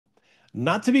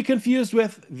Not to be confused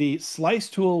with the slice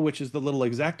tool, which is the little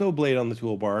X-Acto blade on the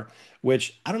toolbar,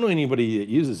 which I don't know anybody that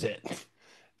uses it.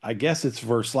 I guess it's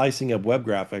for slicing up web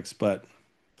graphics, but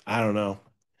I don't know.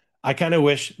 I kind of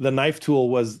wish the knife tool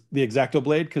was the X-Acto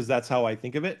blade because that's how I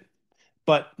think of it.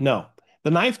 But no,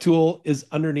 the knife tool is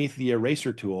underneath the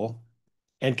eraser tool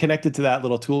and connected to that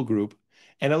little tool group.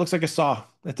 And it looks like a saw.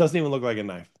 It doesn't even look like a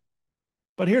knife.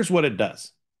 But here's what it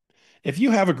does. If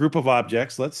you have a group of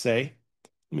objects, let's say,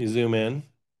 let me zoom in.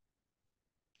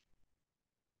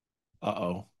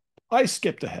 Uh-oh. I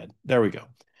skipped ahead. There we go.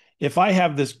 If I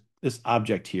have this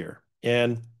object here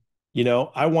and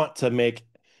I want to make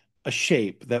a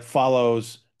shape that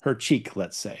follows her cheek,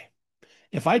 let's say.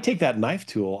 If I take that knife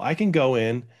tool, I can go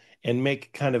in and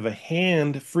make kind of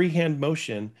a freehand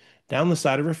motion down the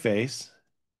side of her face,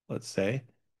 let's say,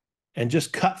 and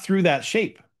just cut through that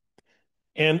shape.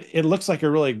 And it looks like a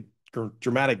really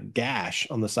dramatic gash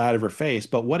on the side of her face.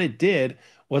 But what it did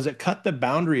was it cut the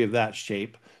boundary of that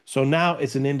shape. So now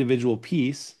it's an individual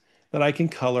piece that I can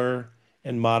color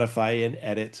and modify and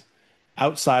edit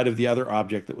outside of the other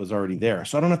object that was already there.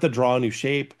 So I don't have to draw a new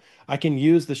shape. I can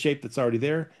use the shape that's already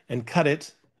there and cut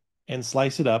it and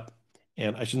slice it up.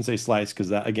 And I shouldn't say slice because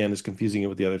that again is confusing it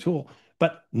with the other tool,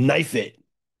 but knife it.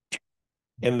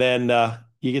 And then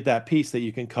you get that piece that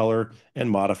you can color and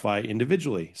modify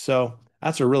individually. So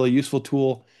that's a really useful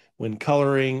tool when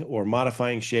coloring or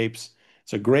modifying shapes.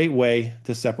 It's a great way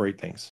to separate things.